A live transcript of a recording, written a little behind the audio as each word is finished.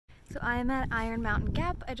So I am at Iron Mountain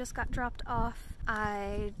Gap. I just got dropped off.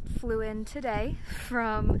 I flew in today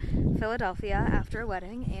from Philadelphia after a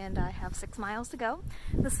wedding and I have 6 miles to go.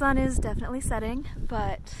 The sun is definitely setting,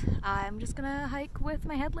 but I'm just gonna hike with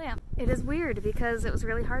my headlamp. It is weird because it was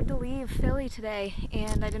really hard to leave Philly today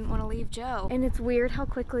and I didn't want to leave Joe. And it's weird how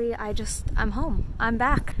quickly I'm home. I'm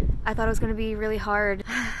back. I thought it was gonna be really hard.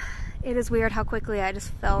 It is weird how quickly I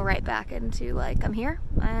just fell right back into like, I'm here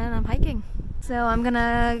and I'm hiking. So I'm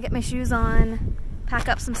gonna get my shoes on, pack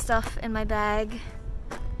up some stuff in my bag,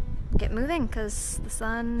 get moving because the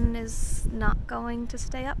sun is not going to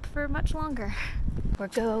stay up for much longer. We're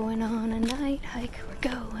going on a night hike,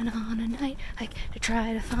 we're going on a night hike to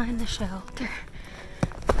try to find the shelter.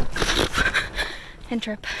 And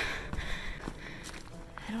trip.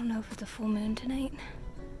 I don't know if it's a full moon tonight.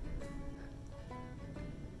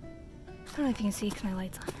 I don't know if you can see because my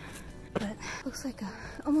light's on, but looks like a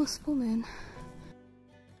almost full moon.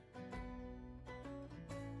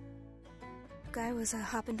 Guy was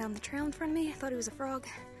hopping down the trail in front of me. I thought he was a frog.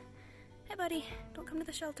 Hey buddy, don't come to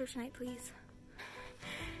the shelter tonight, please.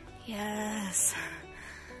 Yes.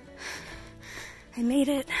 I made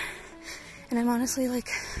it. And I'm honestly like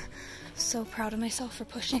so proud of myself for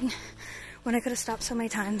pushing when I could have stopped so many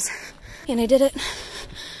times. And I did it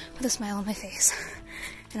with a smile on my face.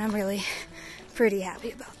 And I'm really pretty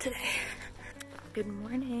happy about today. Good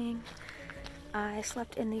morning. I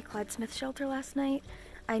slept in the Clyde Smith shelter last night.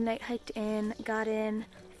 I night hiked in, got in.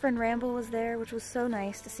 Friend Ramble was there, which was so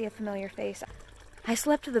nice to see a familiar face. I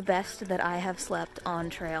slept the best that I have slept on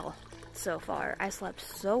trail so far. I slept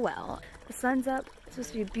so well. The sun's up. It's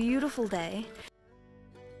supposed to be a beautiful day.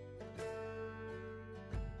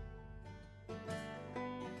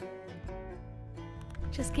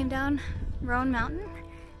 Just came down Roan Mountain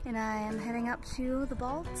and I am heading up to the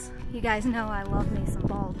Balds. You guys know I love me some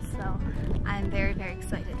Balds, so I'm very, very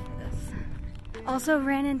excited for this. Also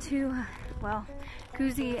ran into, well,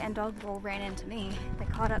 Koozie and Dog Bowl ran into me. They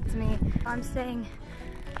caught up to me. I'm staying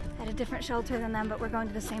at a different shelter than them, but we're going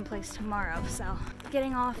to the same place tomorrow. So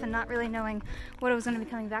getting off and not really knowing what I was going to be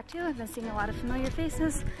coming back to. I've been seeing a lot of familiar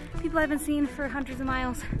faces, people I've been seeing for hundreds of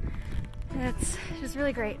miles. It's just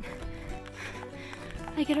really great.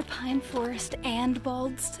 I get a pine forest and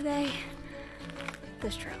Balds today.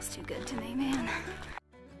 This trail's too good to me, man.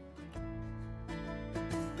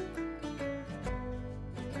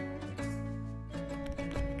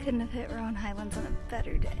 Couldn't have hit Roan Highlands on a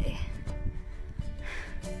better day.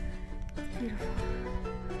 It's beautiful.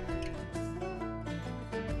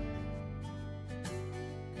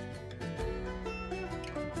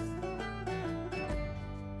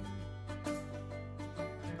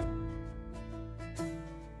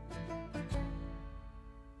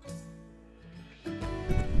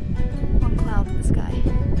 One cloud in the sky.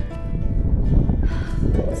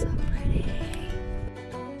 So pretty.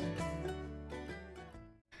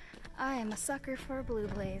 I am a sucker for a blue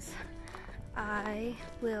blaze. I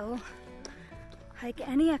will hike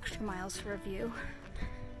any extra miles for a view.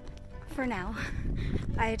 For now,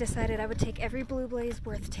 I decided I would take every blue blaze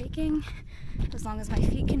worth taking as long as my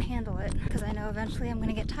feet can handle it, because I know eventually I'm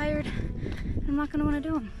gonna get tired and I'm not gonna want to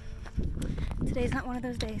do them. Today's not one of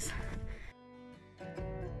those days.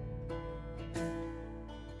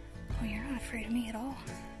 Oh, you're not afraid of me at all.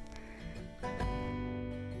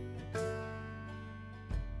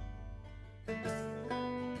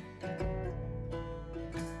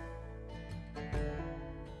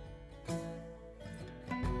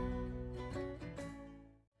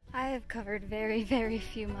 I have covered very, very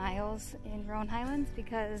few miles in Roan Highlands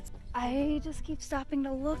because I just keep stopping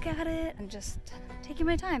to look at it and just taking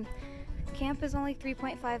my time. Camp is only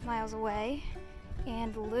 3.5 miles away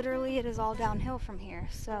and literally it is all downhill from here.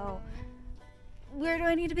 So where do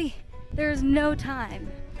I need to be? There is no time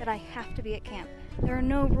that I have to be at camp. There are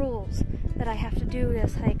no rules that I have to do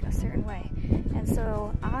this hike a certain way. And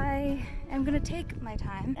so I am gonna take my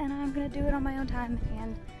time and I'm gonna do it on my own time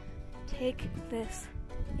and take this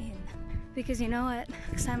in. Because you know what,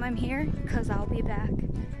 next time I'm here, because I'll be back,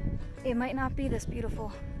 it might not be this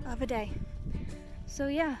beautiful of a day. So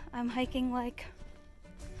yeah, I'm hiking like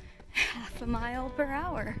half a mile per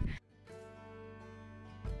hour.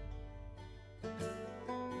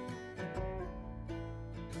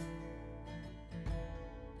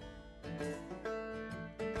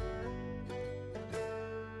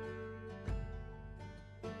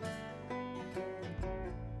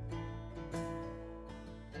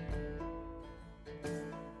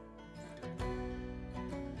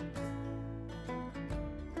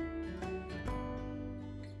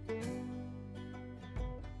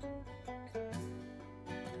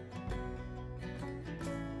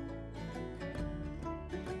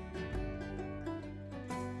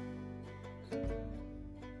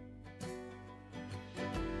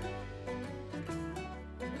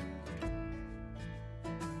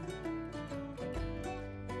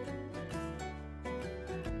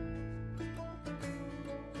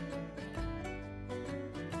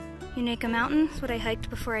 Unica Mountain is what I hiked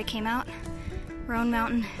before I came out. Roan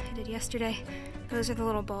Mountain I did yesterday. Those are the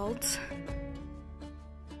little balds.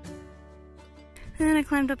 And then I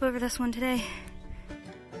climbed up over this one today.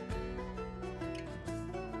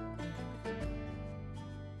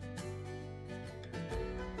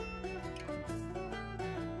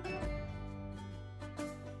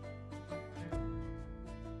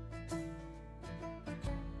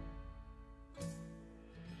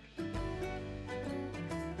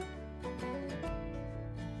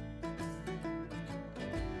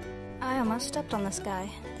 I almost stepped on this guy.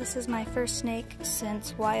 This is my first snake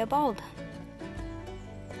since Why a Bald.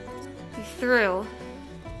 He threw,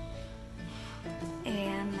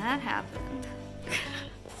 and that happened.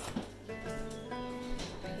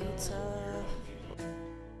 Pizza.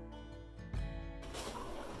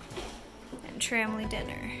 And tramily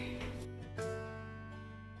dinner.